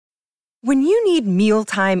When you need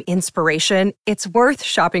mealtime inspiration, it's worth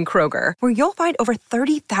shopping Kroger, where you'll find over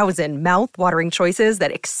 30,000 mouth-watering choices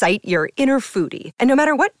that excite your inner foodie. And no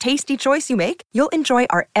matter what tasty choice you make, you'll enjoy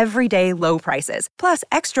our everyday low prices, plus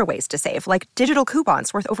extra ways to save, like digital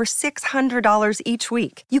coupons worth over $600 each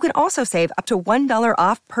week. You can also save up to $1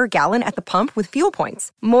 off per gallon at the pump with fuel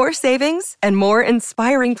points. More savings and more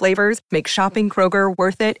inspiring flavors make shopping Kroger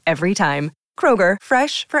worth it every time. Kroger,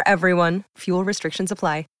 fresh for everyone. Fuel restrictions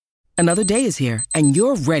apply. Another day is here, and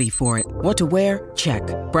you're ready for it. What to wear? Check.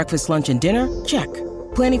 Breakfast, lunch, and dinner? Check.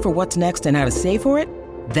 Planning for what's next and how to save for it?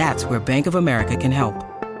 That's where Bank of America can help.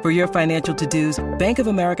 For your financial to-dos, Bank of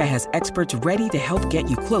America has experts ready to help get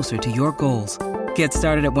you closer to your goals. Get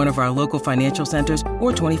started at one of our local financial centers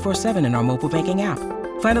or 24/7 in our mobile banking app.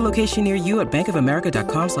 Find a location near you at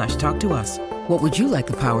bankofamerica.com/talktous. What would you like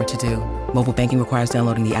the power to do? Mobile banking requires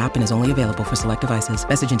downloading the app and is only available for select devices.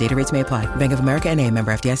 Message and data rates may apply. Bank of America N.A.,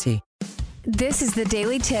 member FDIC. This is the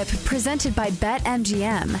Daily Tip presented by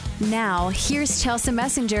BetMGM. Now, here's Chelsea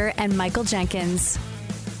Messenger and Michael Jenkins.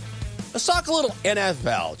 Let's talk a little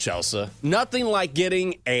NFL, Chelsea. Nothing like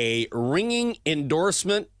getting a ringing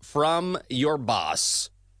endorsement from your boss,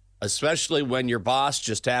 especially when your boss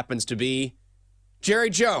just happens to be Jerry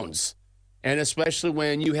Jones, and especially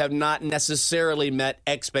when you have not necessarily met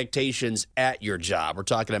expectations at your job. We're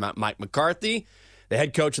talking about Mike McCarthy, the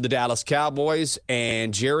head coach of the Dallas Cowboys,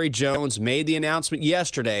 and Jerry Jones made the announcement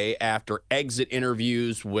yesterday after exit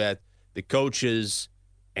interviews with the coaches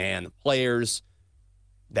and the players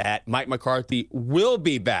that Mike McCarthy will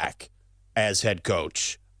be back as head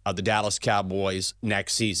coach of the Dallas Cowboys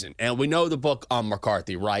next season. And we know the book on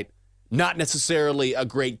McCarthy, right? Not necessarily a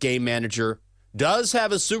great game manager, does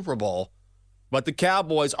have a Super Bowl, but the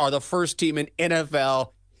Cowboys are the first team in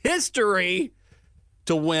NFL history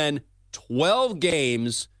to win 12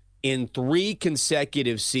 games in 3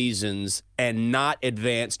 consecutive seasons and not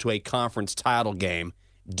advance to a conference title game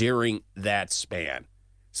during that span.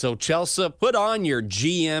 So, Chelsea, put on your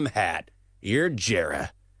GM hat. You're Jerry.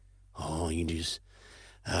 Oh, you just,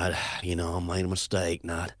 I made a mistake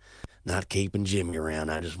not keeping Jimmy around.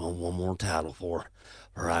 I just want one more title for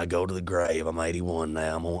I go to the grave. I'm 81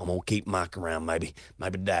 now. I'm gonna keep Mike around. Maybe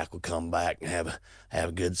Dak will come back and have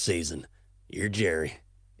a good season. You're Jerry.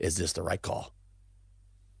 Is this the right call?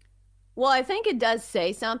 Well, I think it does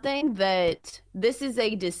say something that this is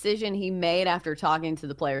a decision he made after talking to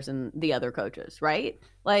the players and the other coaches, right?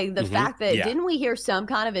 Like the fact that didn't we hear some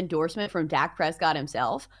kind of endorsement from Dak Prescott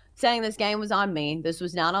himself saying this game was on me, this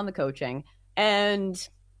was not on the coaching, and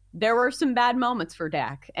there were some bad moments for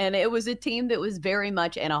Dak, and it was a team that was very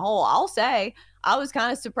much in a hole. I'll say I was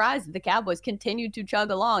kind of surprised that the Cowboys continued to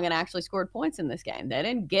chug along and actually scored points in this game. They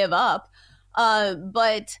didn't give up,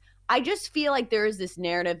 but I just feel like there is this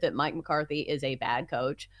narrative that Mike McCarthy is a bad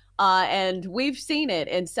coach, and we've seen it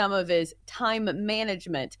in some of his time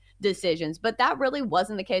management decisions, but that really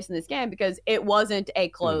wasn't the case in this game because it wasn't a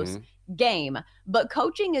close game. But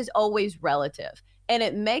coaching is always relative, and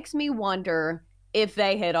it makes me wonder if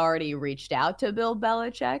they had already reached out to Bill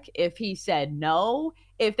Belichick, if he said no,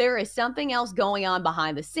 if there is something else going on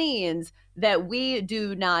behind the scenes that we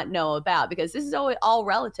do not know about, because this is all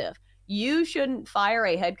relative. You shouldn't fire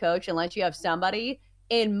a head coach unless you have somebody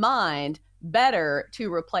in mind better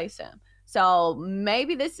to replace him. So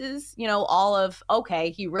maybe this is, all of, okay,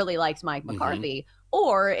 he really likes Mike McCarthy,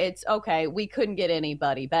 or it's, okay, we couldn't get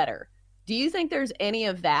anybody better. Do you think there's any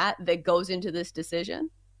of that goes into this decision?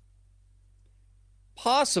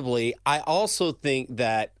 Possibly. I also think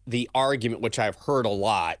that the argument, which I've heard a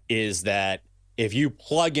lot, is that if you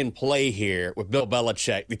plug and play here with Bill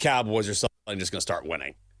Belichick, the Cowboys are suddenly just going to start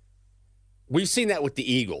winning. We've seen that with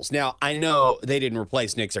the Eagles. Now, I know they didn't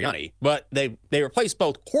replace Nick Sirianni, but they replaced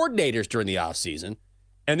both coordinators during the offseason,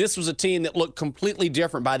 and this was a team that looked completely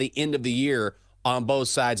different by the end of the year on both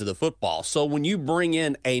sides of the football. So when you bring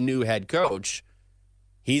in a new head coach,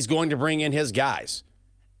 he's going to bring in his guys.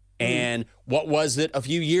 And what was it a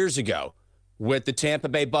few years ago with the Tampa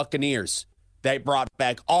Bay Buccaneers? They brought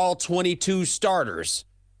back all 22 starters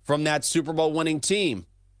from that Super Bowl winning team.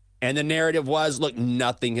 And the narrative was, look,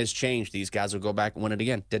 nothing has changed. These guys will go back and win it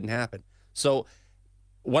again. Didn't happen. So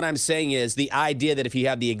what I'm saying is the idea that if you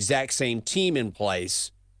have the exact same team in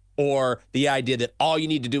place, or the idea that all you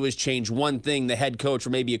need to do is change one thing, the head coach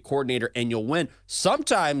or maybe a coordinator, and you'll win.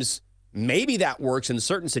 Sometimes maybe that works in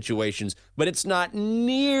certain situations, but it's not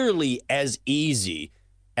nearly as easy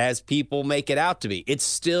as people make it out to be. It's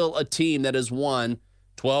still a team that has won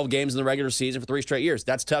 12 games in the regular season for 3 straight years.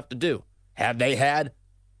 That's tough to do. Have they had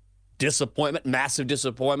disappointment, massive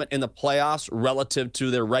disappointment in the playoffs relative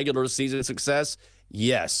to their regular season success?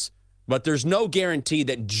 Yes. But there's no guarantee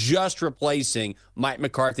that just replacing Mike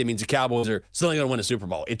McCarthy means the Cowboys are still going to win a Super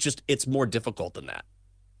Bowl. It's more difficult than that.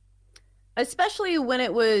 Especially when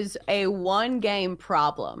it was a one-game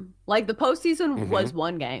problem. Like the postseason was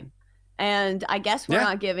one game. And I guess we're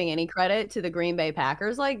not giving any credit to the Green Bay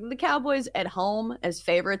Packers. Like the Cowboys at home as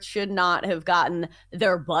favorites should not have gotten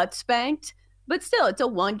their butt spanked. But still, it's a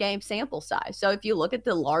one-game sample size. So if you look at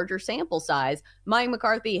the larger sample size, Mike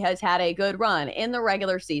McCarthy has had a good run in the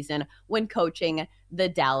regular season when coaching the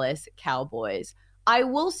Dallas Cowboys. I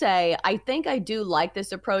will say, I think I do like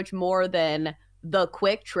this approach more than the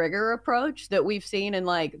quick trigger approach that we've seen in,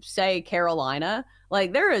 like, say, Carolina.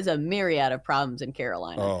 Like, there is a myriad of problems in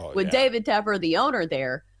Carolina with David Tepper, the owner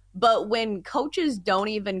there. But when coaches don't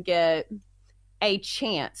even get a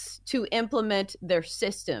chance to implement their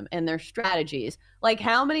system and their strategies, like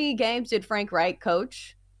how many games did Frank Reich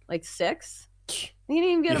coach? Like 6? He didn't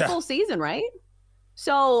even get a full season, right?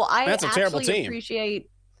 So that's actually appreciate.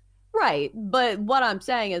 Right. But what I'm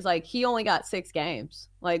saying is, like, he only got 6 games.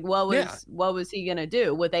 Like, what was he going to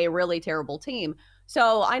do with a really terrible team?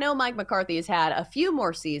 So I know Mike McCarthy has had a few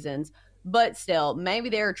more seasons, but still, maybe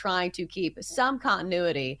they're trying to keep some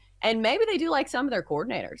continuity, and maybe they do like some of their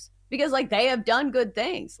coordinators because, like, they have done good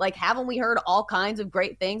things. Like, haven't we heard all kinds of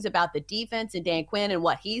great things about the defense and Dan Quinn and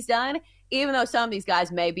what he's done? Even though some of these guys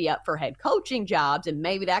may be up for head coaching jobs, and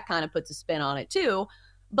maybe that kind of puts a spin on it too.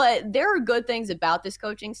 But there are good things about this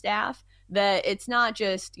coaching staff that it's not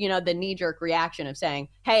just, the knee-jerk reaction of saying,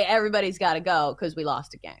 hey, everybody's got to go because we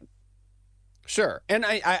lost a game. Sure. And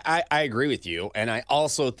I agree with you. And I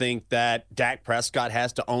also think that Dak Prescott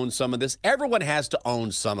has to own some of this. Everyone has to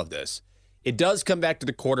own some of this. It does come back to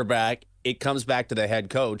the quarterback. It comes back to the head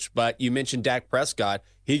coach. But you mentioned Dak Prescott.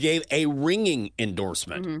 He gave a ringing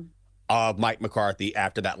endorsement of Mike McCarthy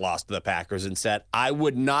after that loss to the Packers and said, I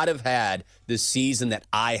would not have had the season that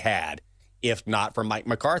I had if not for Mike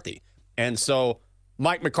McCarthy. And so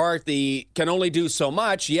Mike McCarthy can only do so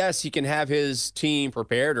much. Yes, he can have his team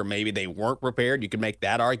prepared, or maybe they weren't prepared. You can make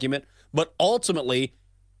that argument. But ultimately,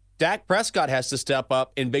 Dak Prescott has to step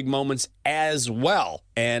up in big moments as well.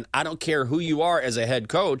 And I don't care who you are as a head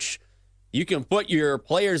coach, you can put your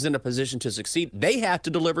players in a position to succeed. They have to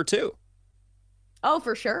deliver too. Oh,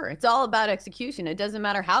 for sure. It's all about execution. It doesn't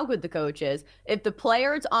matter how good the coach is. If the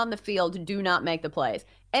players on the field do not make the plays,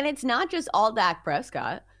 and it's not just all Dak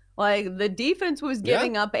Prescott. Like, the defense was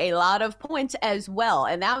giving up a lot of points as well.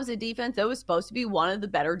 And that was a defense that was supposed to be one of the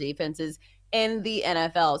better defenses in the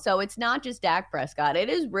NFL. So it's not just Dak Prescott. It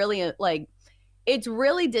is really, it's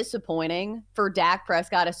really disappointing for Dak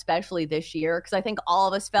Prescott, especially this year, because I think all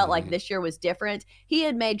of us felt like this year was different. He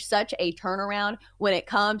had made such a turnaround when it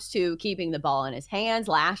comes to keeping the ball in his hands.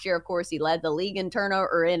 Last year, of course, he led the league in turnover,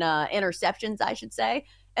 or in interceptions, I should say.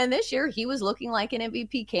 And this year, he was looking like an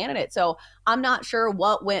MVP candidate. So I'm not sure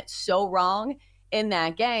what went so wrong in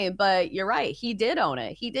that game, but you're right. He did own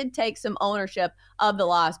it. He did take some ownership of the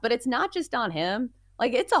loss, but it's not just on him.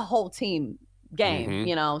 Like, it's a whole team game,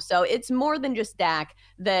 so it's more than just Dak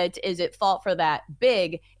that is at fault for that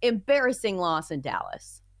big, embarrassing loss in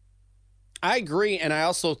Dallas. I agree. And I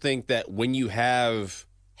also think that when you have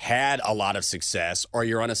had a lot of success, or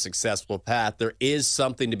you're on a successful path, there is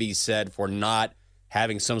something to be said for not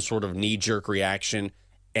having some sort of knee-jerk reaction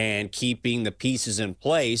and keeping the pieces in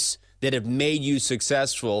place that have made you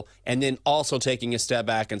successful, and then also taking a step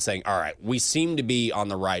back and saying, all right, we seem to be on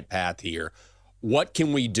the right path here. What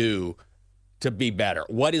can we do to be better?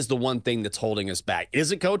 What is the one thing that's holding us back?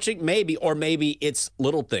 Is it coaching? Maybe. Or maybe it's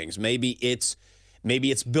little things. Maybe it's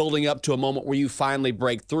building up to a moment where you finally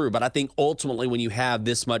break through. But I think ultimately when you have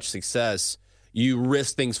this much success, you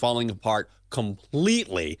risk things falling apart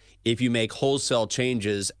completely if you make wholesale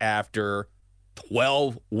changes after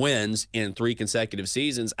 12 wins in 3 consecutive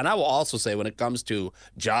seasons. And I will also say, when it comes to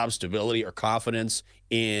job stability or confidence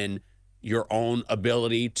in your own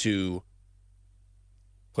ability to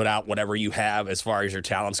put out whatever you have as far as your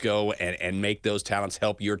talents go, and make those talents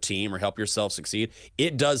help your team or help yourself succeed,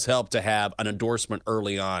 it does help to have an endorsement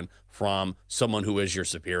early on from someone who is your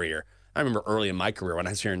superior. I remember early in my career when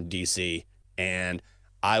I was here in D.C., and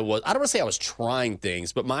I don't want to say I was trying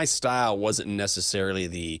things, but my style wasn't necessarily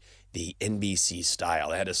the NBC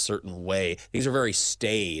style. It had a certain way. Things are very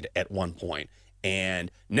staid at one point.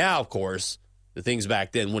 And now, of course, the things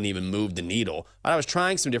back then wouldn't even move the needle. But I was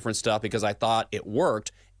trying some different stuff because I thought it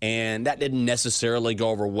worked, and that didn't necessarily go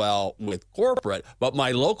over well with corporate. But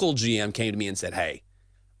my local GM came to me and said, hey,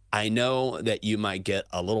 I know that you might get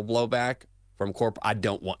a little blowback from corporate. I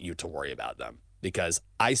don't want you to worry about them, because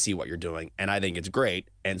I see what you're doing, and I think it's great,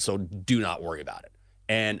 and so do not worry about it.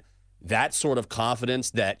 And that sort of confidence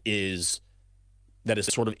that is that is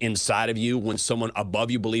sort of inside of you when someone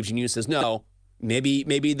above you believes in you and says, no, maybe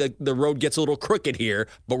the road gets a little crooked here,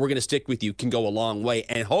 but we're going to stick with you, can go a long way.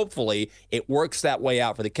 And hopefully it works that way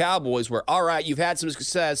out for the Cowboys where, all right, you've had some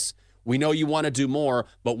success. We know you want to do more,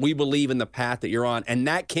 but we believe in the path that you're on. And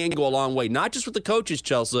that can go a long way, not just with the coaches,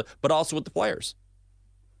 Chelsea, but also with the players.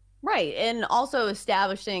 Right. And also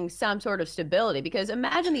establishing some sort of stability, because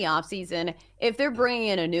imagine the offseason if they're bringing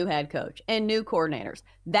in a new head coach and new coordinators.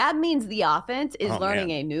 That means the offense is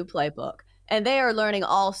learning a new playbook, and they are learning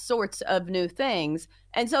all sorts of new things.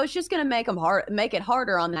 And so it's just going to make it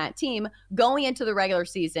harder on that team going into the regular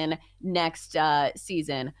season next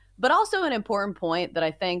season. But also an important point that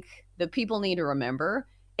I think that people need to remember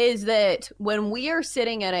is that when we are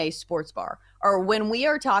sitting at a sports bar or when we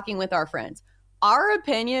are talking with our friends, our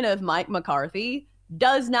opinion of Mike McCarthy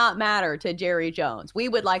does not matter to Jerry Jones. We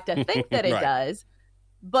would like to think that it does,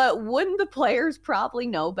 but wouldn't the players probably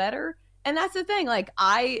know better? And that's the thing. Like,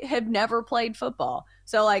 I have never played football.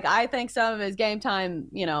 So, like, I think some of his game time,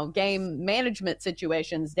 game management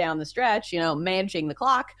situations down the stretch, managing the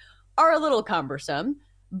clock are a little cumbersome.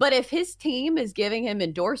 But if his team is giving him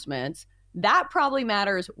endorsements, that probably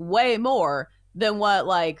matters way more than what,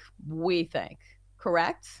 we think.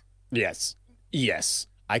 Correct? Yes.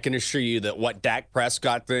 I can assure you that what Dak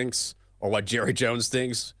Prescott thinks or what Jerry Jones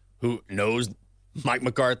thinks, who knows Mike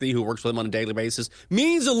McCarthy, who works with him on a daily basis,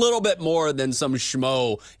 means a little bit more than some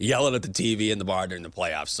schmo yelling at the TV in the bar during the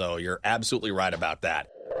playoffs. So you're absolutely right about that.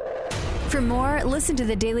 For more, listen to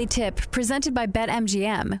The Daily Tip, presented by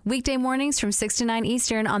BetMGM. Weekday mornings from 6 to 9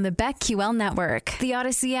 Eastern on the BetQL network, the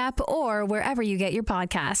Odyssey app, or wherever you get your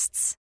podcasts.